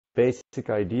basic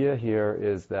idea here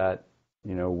is that,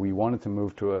 we wanted to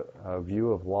move to a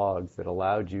view of logs that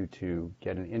allowed you to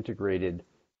get an integrated,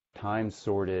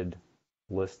 time-sorted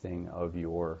listing of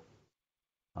your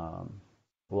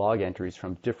log entries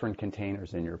from different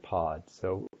containers in your pod.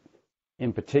 So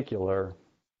in particular,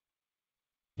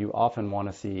 you often want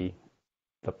to see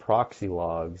the proxy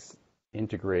logs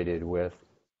integrated with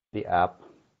the app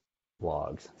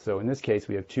logs. So in this case,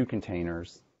 we have two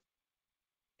containers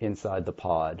inside the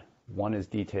pod. One is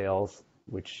details,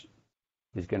 which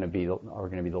are going to be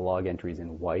the log entries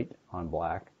in white on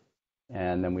black.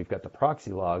 And then we've got the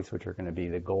proxy logs, which are going to be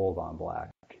the gold on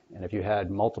black. And if you had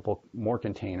more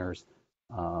containers,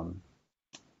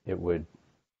 it would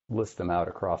list them out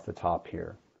across the top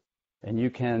here. And you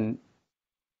can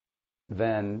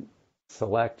then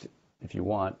select, if you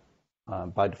want,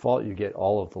 by default you get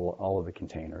all of the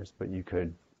containers, but you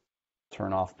could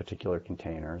turn off particular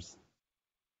containers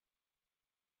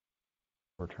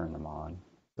or turn them on.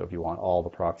 So if you want all the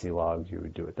proxy logs, you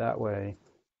would do it that way,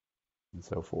 and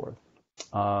so forth.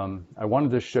 I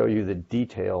wanted to show you the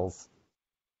details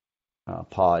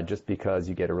pod just because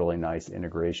you get a really nice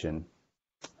integration.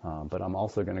 But I'm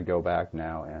also going to go back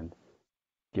now and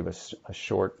give us a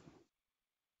short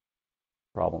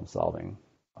problem-solving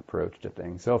approach to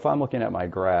things. So if I'm looking at my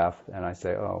graph and I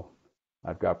say, oh,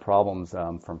 I've got problems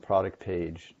from product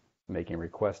page making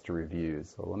requests to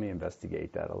reviews, so let me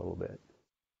investigate that a little bit.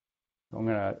 I'm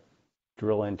going to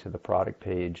drill into the product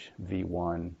page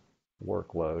v1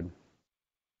 workload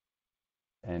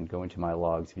and go into my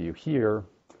logs view here.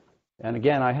 And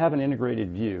again, I have an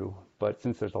integrated view, but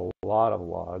since there's a lot of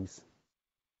logs,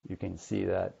 you can see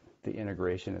that the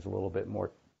integration is a little bit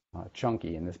more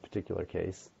chunky in this particular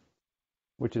case,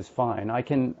 which is fine. I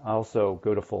can also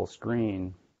go to full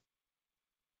screen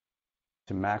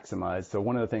to maximize. So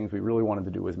one of the things we really wanted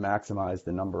to do was maximize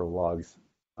the number of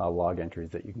log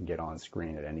entries that you can get on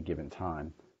screen at any given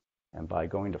time. And by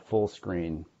going to full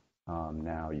screen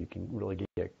now, you can really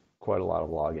get quite a lot of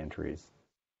log entries.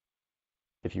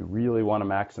 If you really want to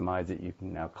maximize it, you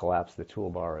can now collapse the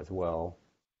toolbar as well,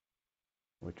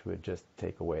 which would just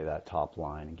take away that top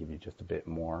line and give you just a bit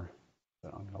more. So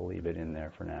I'm going to leave it in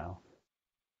there for now.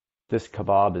 This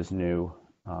kebab is new.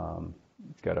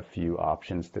 It's got a few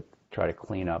options to try to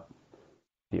clean up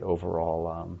the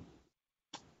overall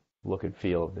look and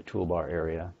feel of the toolbar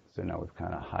area. So now we've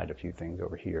kind of hide a few things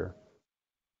over here.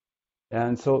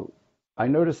 And so I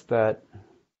noticed that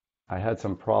I had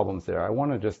some problems there. I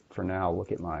want to just, for now,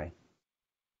 look at my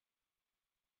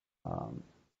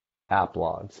app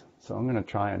logs. So I'm going to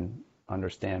try and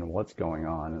understand what's going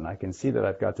on. And I can see that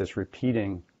I've got this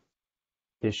repeating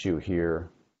issue here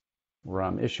where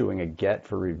I'm issuing a get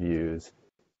for reviews,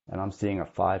 and I'm seeing a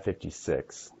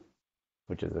 556,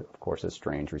 which is, of course, a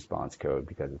strange response code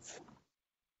because it's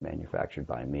manufactured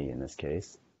by me in this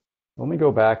case. Let me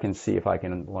go back and see if I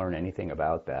can learn anything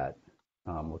about that.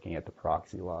 Looking at the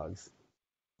proxy logs.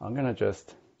 I'm going to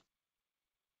just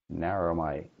narrow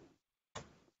my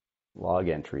log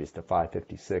entries to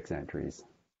 556 entries.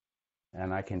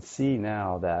 And I can see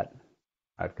now that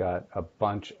I've got a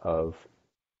bunch of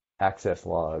access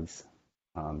logs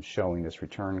showing this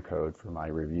return code for my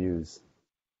reviews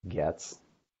gets.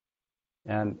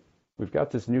 And we've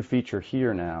got this new feature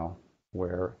here now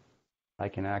where I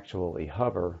can actually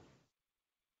hover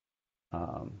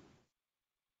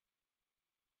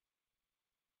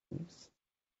oops. Is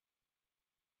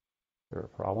there a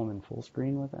problem in full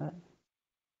screen with that?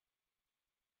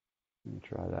 Let me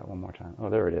try that one more time. Oh,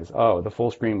 there it is. Oh, the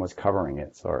full screen was covering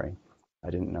it. Sorry. I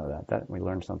didn't know that. We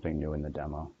learned something new in the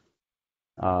demo.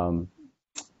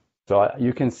 So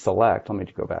you can select, let me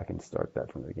go back and start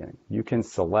that from the beginning. You can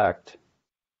select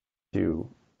to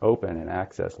open an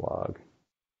access log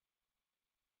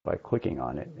by clicking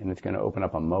on it, and it's going to open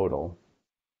up a modal,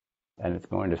 and it's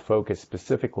going to focus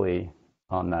specifically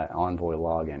on that Envoy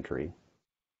log entry.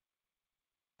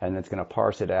 And it's going to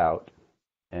parse it out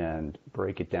and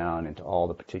break it down into all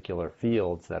the particular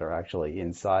fields that are actually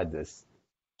inside this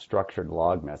structured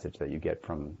log message that you get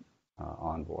from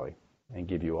Envoy, and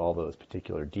give you all those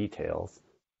particular details.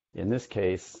 In this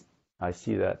case, I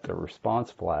see that the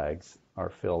response flags are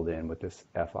filled in with this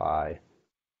FI.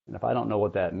 And if I don't know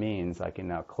what that means, I can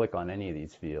now click on any of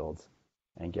these fields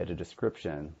and get a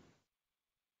description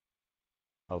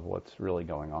of what's really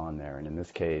going on there. And in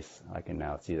this case, I can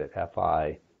now see that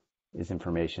FI is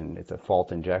information, it's a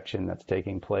fault injection that's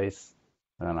taking place.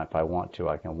 And then if I want to,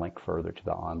 I can link further to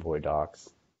the Envoy docs,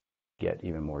 get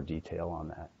even more detail on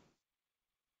that.